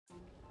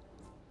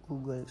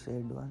Google's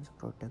Advanced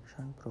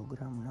Protection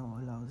Program now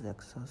allows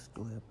access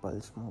to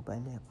Apple's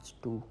mobile apps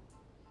too.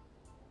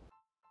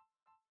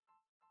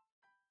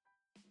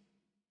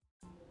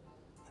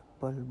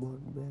 Apple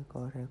bought back a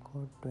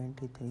record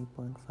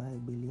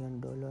 $23.5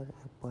 billion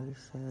Apple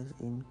shares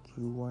in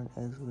Q1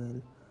 as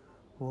well.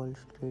 Wall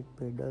Street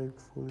peddled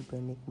full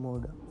panic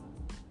mode.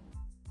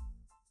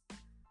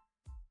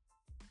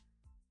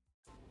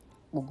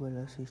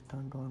 Google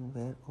Assistant on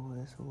Wear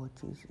OS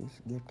watches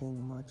is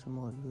getting much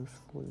more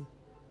useful.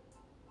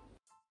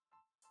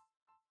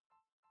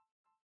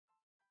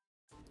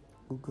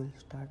 Google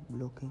start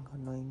blocking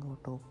annoying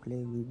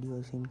autoplay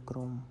videos in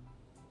Chrome.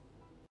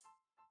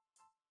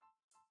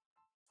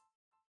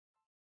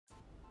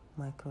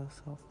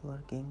 Microsoft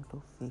working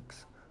to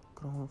fix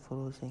Chrome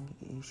freezing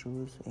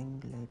issues in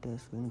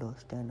latest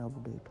Windows 10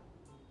 update.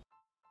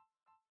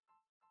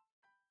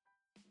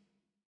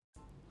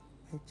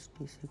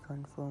 HTC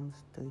confirms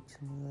that its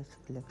newest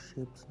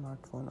flagship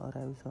smartphone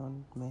arrives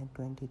on May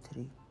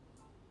 23.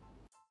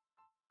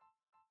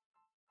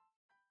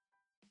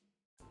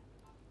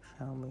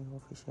 Xiaomi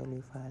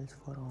officially files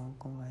for Hong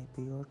Kong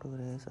IPO to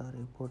raise a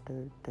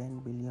reported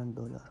 $10 billion.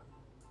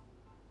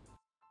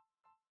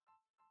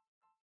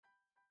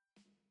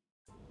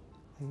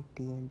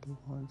 AT&T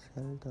won't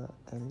sell the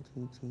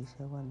LG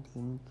G7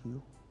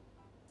 ThinQ.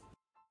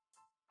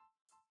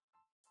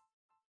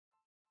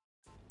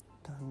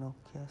 The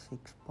Nokia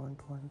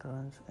 6.1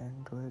 runs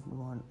Android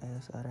One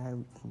has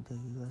arrived in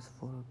the US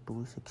for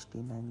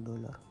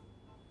 $269.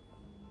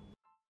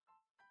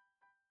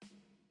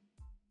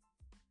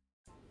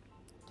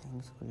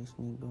 Thanks for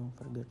listening. Don't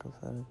forget to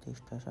follow this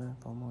station and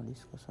for more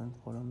discussions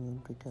follow me on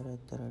Twitter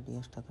at the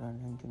Radio Instagram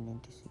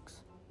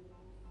 1996.